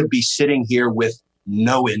 And we would be sitting here with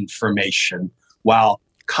no information while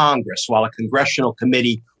a congressional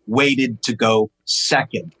committee waited to go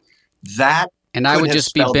second. And I would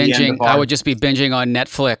just be binging. I would just be binging on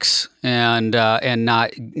Netflix and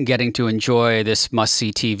not getting to enjoy this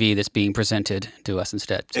must-see TV that's being presented to us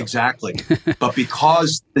instead. So. Exactly. But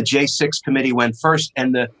because the J6 committee went first,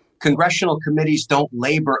 and the congressional committees don't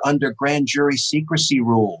labor under grand jury secrecy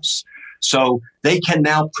rules, so they can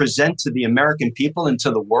now present to the American people and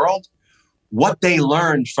to the world what they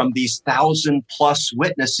learned from these 1,000+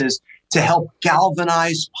 witnesses to help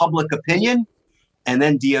galvanize public opinion and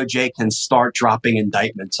then DOJ can start dropping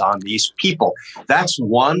indictments on these people. That's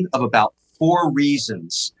one of about 4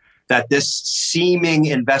 reasons that this seeming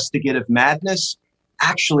investigative madness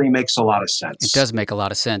actually makes a lot of sense. It does make a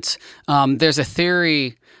lot of sense. There's a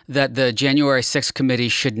theory that the January 6th committee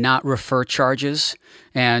should not refer charges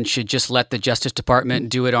and should just let the Justice Department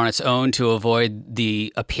do it on its own to avoid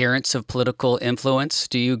the appearance of political influence.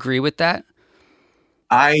 Do you agree with that?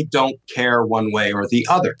 I don't care one way or the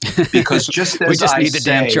other, because just as we just I need the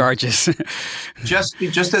say, damn charges.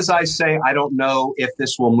 just as I say, I don't know if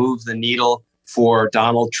this will move the needle for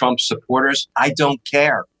Donald Trump supporters. I don't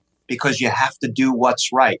care, because you have to do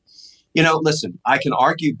what's right. Listen, I can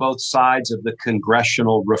argue both sides of the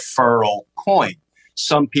congressional referral coin.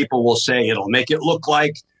 Some people will say it'll make it look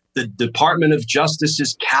like the Department of Justice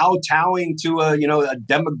is kowtowing to a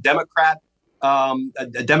Democrat. A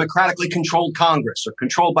democratically controlled Congress or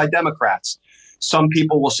controlled by Democrats. Some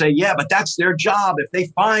people will say, yeah, but that's their job. If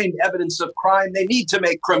they find evidence of crime, they need to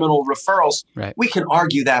make criminal referrals. Right. We can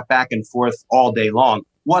argue that back and forth all day long.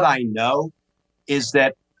 What I know is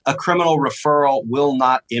that a criminal referral will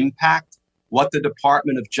not impact what the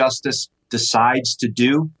Department of Justice decides to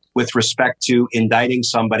do with respect to indicting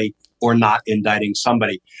somebody or not indicting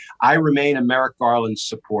somebody. I remain a Merrick Garland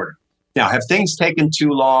supporter. Now, have things taken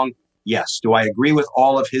too long? Yes. Do I agree with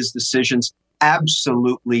all of his decisions?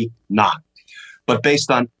 Absolutely not. But based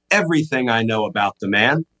on everything I know about the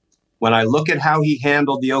man, when I look at how he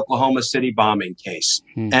handled the Oklahoma City bombing case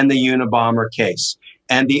and the Unabomber case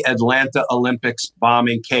and the Atlanta Olympics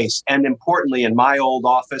bombing case, and importantly, in my old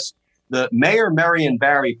office, the Mayor Marion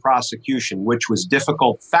Barry prosecution, which was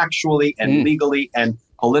difficult factually and legally and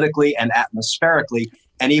politically and atmospherically,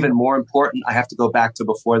 and even more important, I have to go back to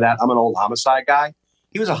before that. I'm an old homicide guy.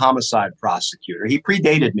 He was a homicide prosecutor. He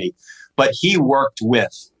predated me, but he worked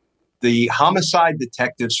with the homicide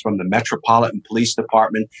detectives from the Metropolitan Police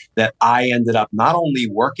Department that I ended up not only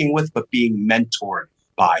working with, but being mentored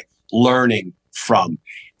by, learning from.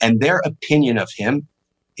 And their opinion of him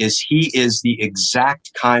is he is the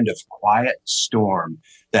exact kind of quiet storm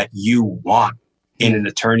that you want in an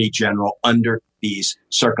attorney general under these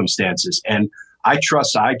circumstances. And I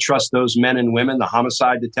trust those men and women, the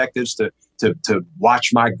homicide detectives, to watch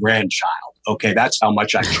my grandchild. Okay, that's how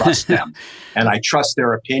much I trust them. And I trust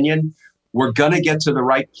their opinion. We're going to get to the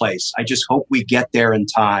right place. I just hope we get there in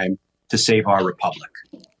time to save our republic.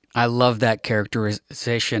 I love that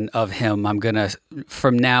characterization of him. I'm going to,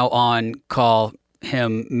 from now on, call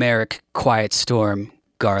him Merrick Quiet Storm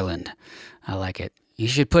Garland. I like it. You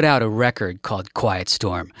should put out a record called Quiet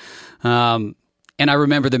Storm. And I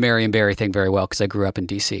remember the Marion Barry thing very well because I grew up in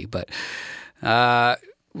D.C. But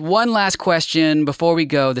one last question before we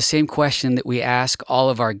go, the same question that we ask all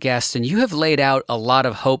of our guests. And you have laid out a lot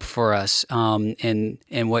of hope for us in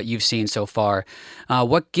what you've seen so far.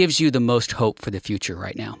 What gives you the most hope for the future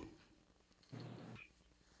right now?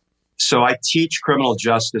 So I teach criminal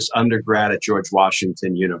justice undergrad at George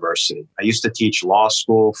Washington University. I used to teach law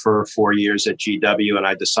school for 4 years at GW, and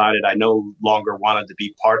I decided I no longer wanted to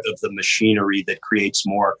be part of the machinery that creates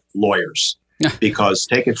more lawyers. Because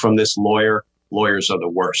take it from this lawyer, lawyers are the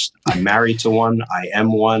worst. I'm married to one. I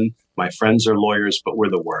am one. My friends are lawyers, but we're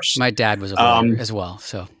the worst. My dad was a lawyer as well,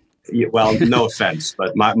 so... Yeah, well, no offense,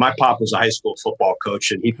 but my pop was a high school football coach,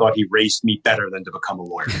 and he thought he raised me better than to become a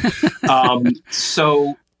lawyer.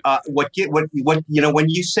 When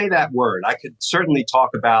you say that word, I could certainly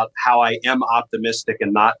talk about how I am optimistic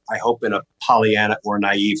and not, I hope, in a Pollyanna or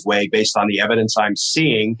naive way based on the evidence I'm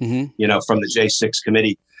seeing, from the J6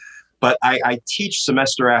 committee. But I teach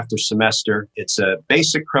semester after semester. It's a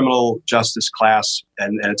basic criminal justice class,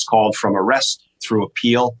 and it's called From Arrest Through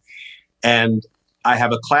Appeal. And I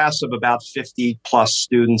have a class of about 50 plus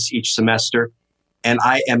students each semester. And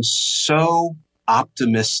I am so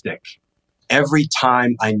optimistic every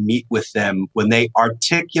time I meet with them when they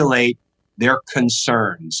articulate their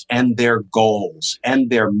concerns and their goals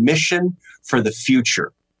and their mission for the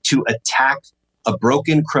future to attack a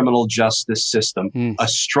broken criminal justice system, a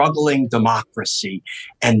struggling democracy,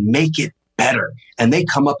 and make it better. And they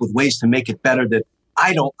come up with ways to make it better that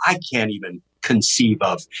I can't even conceive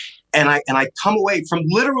of. And I come away from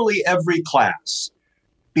literally every class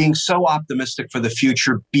being so optimistic for the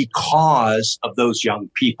future because of those young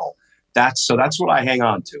people. That's what I hang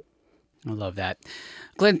on to. I love that.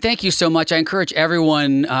 Glenn, thank you so much. I encourage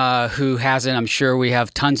everyone who hasn't, I'm sure we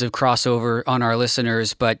have tons of crossover on our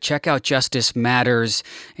listeners, but check out Justice Matters.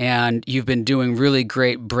 And you've been doing really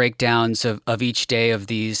great breakdowns of each day of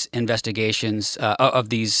these investigations, of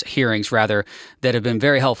these hearings, rather, that have been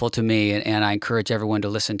very helpful to me. And I encourage everyone to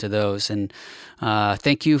listen to those. And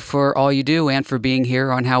thank you for all you do and for being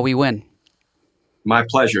here on How We Win. My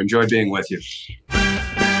pleasure. Enjoy being with you.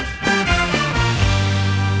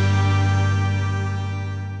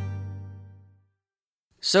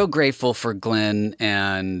 So grateful for Glenn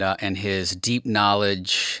and his deep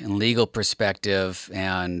knowledge and legal perspective,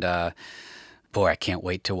 and boy, I can't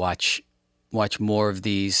wait to watch more of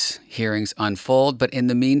these hearings unfold. But in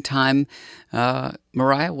the meantime,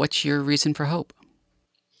 Mariah, what's your reason for hope?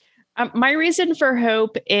 My reason for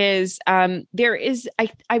hope is I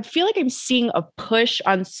feel like I'm seeing a push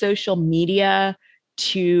on social media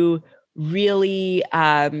to really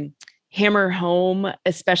hammer home,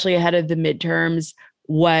 especially ahead of the midterms,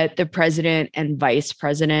 what the president and vice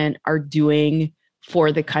president are doing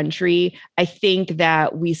for the country. I think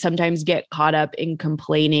that we sometimes get caught up in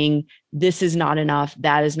complaining, this is not enough,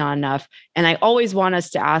 that is not enough. And I always want us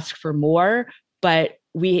to ask for more, but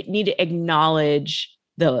we need to acknowledge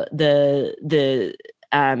the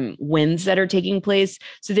wins that are taking place.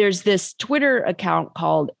 So there's this Twitter account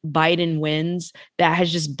called Biden Wins that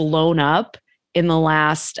has just blown up in the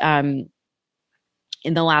last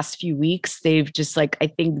few weeks. They've just I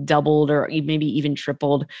think doubled or maybe even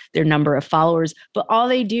tripled their number of followers. But all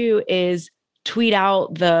they do is tweet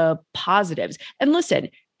out the positives. And listen,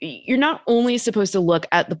 you're not only supposed to look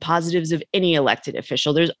at the positives of any elected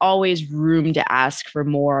official. There's always room to ask for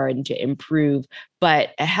more and to improve.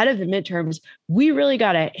 But ahead of the midterms, we really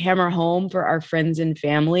got to hammer home for our friends and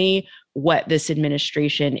family what this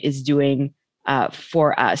administration is doing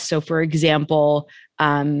for us. So, for example,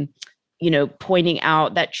 pointing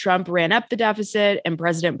out that Trump ran up the deficit and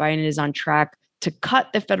President Biden is on track to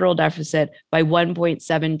cut the federal deficit by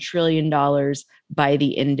 $1.7 trillion by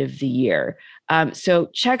the end of the year. So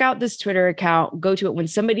check out this Twitter account. Go to it when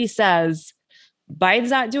somebody says Biden's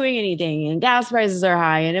not doing anything and gas prices are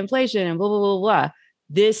high and inflation and blah, blah, blah, blah.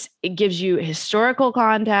 It gives you historical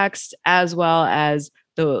context as well as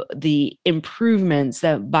the improvements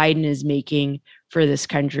that Biden is making for this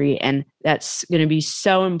country. And that's going to be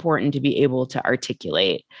so important to be able to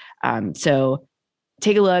articulate. So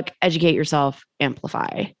take a look, educate yourself,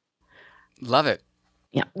 amplify. Love it.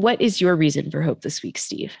 Yeah. What is your reason for hope this week,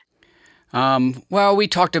 Steve? Well, we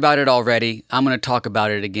talked about it already. I'm going to talk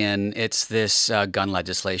about it again. It's this gun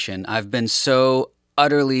legislation. I've been so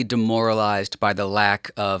utterly demoralized by the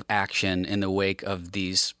lack of action in the wake of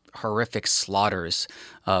these horrific slaughters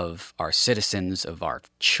of our citizens, of our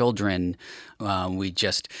children. We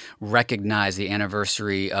just recognized the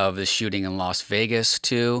anniversary of the shooting in Las Vegas,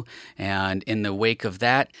 too. And in the wake of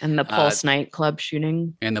that... And the Pulse nightclub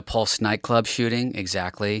shooting. And the Pulse nightclub shooting,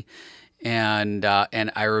 exactly. And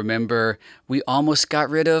I remember we almost got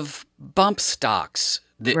rid of bump stocks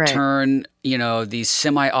that turn, these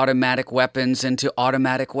semi-automatic weapons into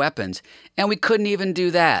automatic weapons. And we couldn't even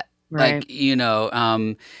do that. Right.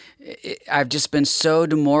 I've just been so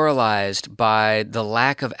demoralized by the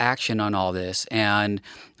lack of action on all this. And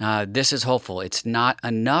this is hopeful. It's not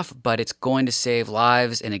enough, but it's going to save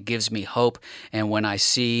lives, and it gives me hope. And when I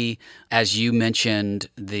see, as you mentioned,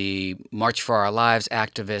 the March for Our Lives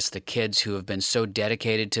activists, the kids who have been so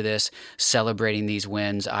dedicated to this, celebrating these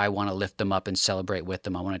wins, I want to lift them up and celebrate with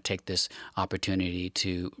them. I want to take this opportunity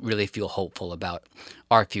to really feel hopeful about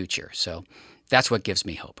our future. So that's what gives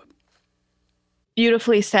me hope.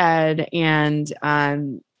 Beautifully said. And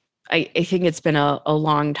I think it's been a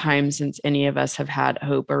long time since any of us have had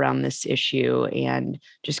hope around this issue, and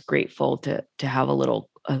just grateful to have a little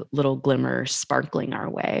glimmer sparkling our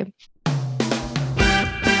way.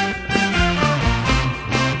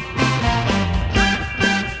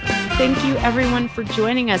 Thank you, everyone, for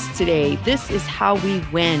joining us today. This is how we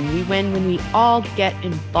win. We win when we all get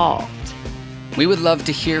involved. We would love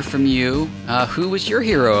to hear from you. Who was your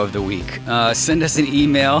hero of the week? Send us an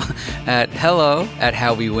email at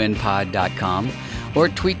hello@howwewinpod.com or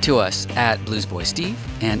tweet to us at BluesBoySteve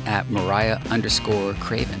and at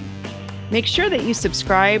Mariah_Craven. Make sure that you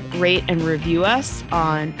subscribe, rate, and review us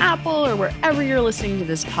on Apple or wherever you're listening to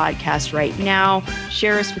this podcast right now.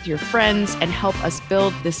 Share us with your friends and help us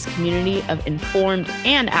build this community of informed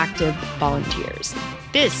and active volunteers.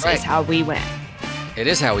 This is how we win. It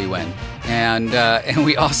is how we win. And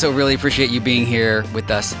we also really appreciate you being here with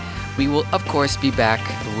us. We will, of course, be back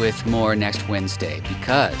with more next Wednesday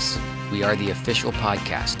because we are the official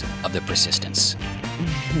podcast of The Persistence.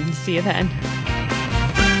 See you then.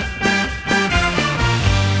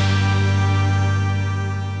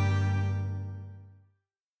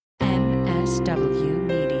 MSW